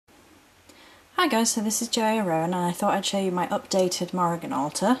Hi guys, so this is Joey Rowan and I thought I'd show you my updated Morrigan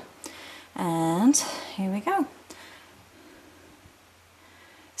altar, and here we go.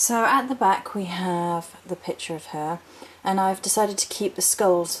 So at the back we have the picture of her, and I've decided to keep the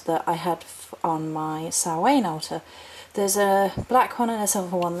skulls that I had on my Samhain altar. There's a black one and a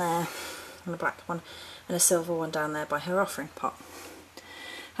silver one there, and a black one and a silver one down there by her offering pot.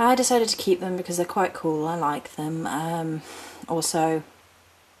 I decided to keep them because they're quite cool, I like them. Also,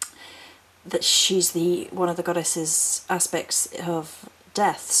 that she's one of the goddess's aspects of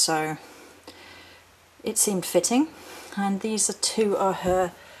death, so it seemed fitting. And these are two of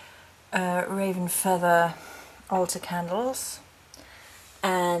her raven feather altar candles,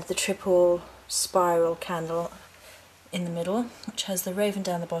 and the triple spiral candle in the middle, which has the raven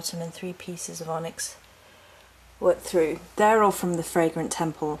down the bottom and 3 pieces of onyx worked through. They're all from the Fragrant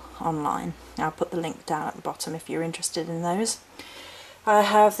Temple online. I'll put the link down at the bottom if you're interested in those. I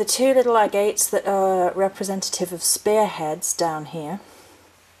have the 2 little agates that are representative of spearheads down here.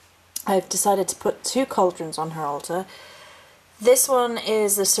 I've decided to put 2 cauldrons on her altar. This one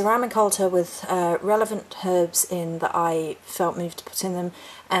is a ceramic altar with relevant herbs in that I felt moved to put in them,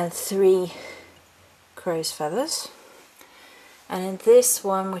 and 3 crow's feathers. And in this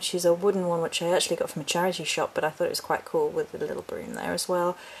one, which is a wooden one, which I actually got from a charity shop, but I thought it was quite cool with the little broom there as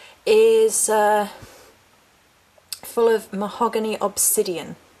well, is full of mahogany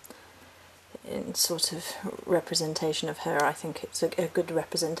obsidian in sort of representation of her. I think it's a good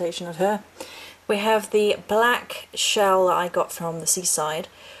representation of her. We have the black shell that I got from the seaside.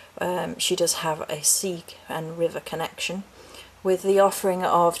 She does have a sea and river connection, with the offering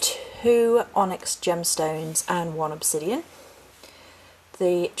of 2 onyx gemstones and 1 obsidian.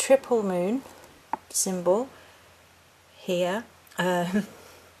 The triple moon symbol here,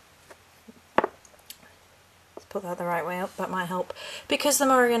 put that the right way up, that might help, because the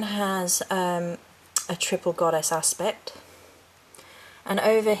Morrigan has a triple goddess aspect. And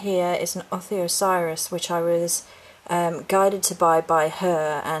over here is an Otheosiris, which I was guided to buy by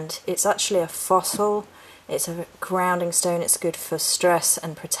her, and it's actually a fossil. It's a grounding stone. It's good for stress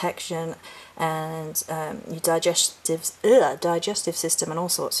and protection and your digestive system and all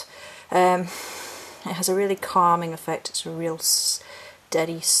sorts. It has a really calming effect. It's a real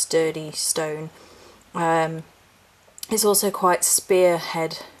steady, sturdy stone. It's also quite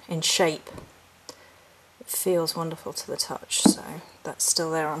spearhead in shape. It feels wonderful to the touch, so that's still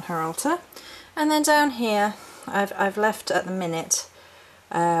there on her altar. And then down here, I've left at the minute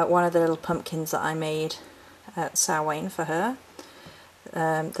one of the little pumpkins that I made at Samhain for her.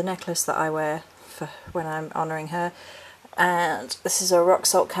 The necklace that I wear for when I'm honouring her. And this is a rock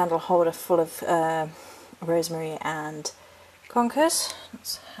salt candle holder full of rosemary and conkers.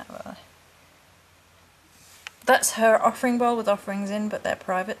 Let's have a... That's her offering bowl with offerings in, but they're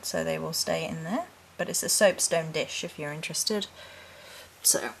private, so they will stay in there. But it's a soapstone dish if you're interested.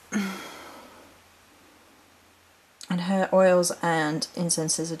 So, and her oils and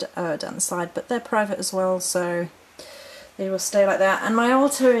incenses are down the side, but they're private as well, so they will stay like that. And my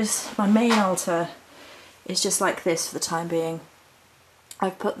altar is, my main altar is just like this for the time being.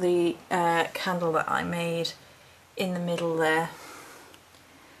 I've put the candle that I made in the middle there.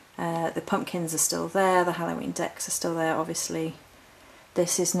 The pumpkins are still there, the Halloween decks are still there, obviously.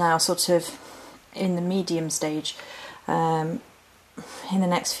 This is now sort of in the medium stage. In the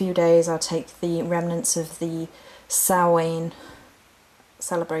next few days I'll take the remnants of the Samhain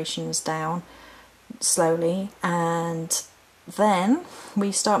celebrations down slowly, and then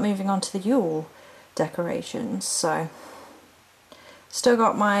we start moving on to the Yule decorations. So, still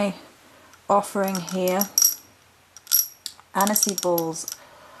got my offering here. Aniseed balls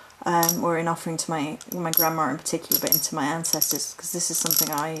were in offering to my grandma in particular, but into my ancestors, because this is something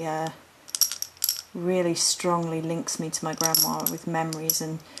I really strongly links me to my grandma with memories,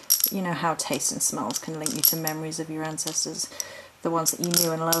 and you know how taste and smells can link you to memories of your ancestors, the ones that you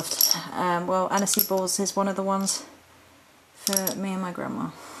knew and loved. Well, aniseed balls is one of the ones for me and my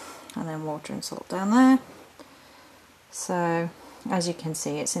grandma. And then water and salt down there. So, as you can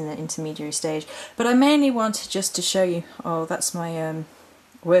see, it's in the intermediary stage. But I mainly wanted just to show you, oh, that's my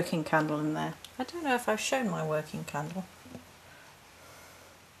working candle in there. I don't know if I've shown my working candle.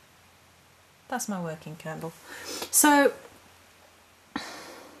 That's my working candle. So,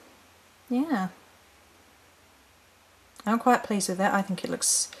 yeah. I'm quite pleased with it. I think it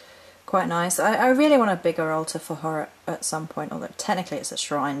looks quite nice. I really want a bigger altar for her at some point, although technically it's a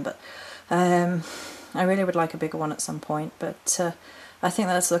shrine, but I really would like a bigger one at some point. But I think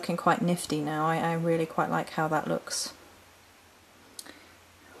that's looking quite nifty now. I really quite like how that looks.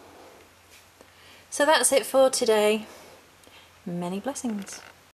 So that's it for today. Many blessings.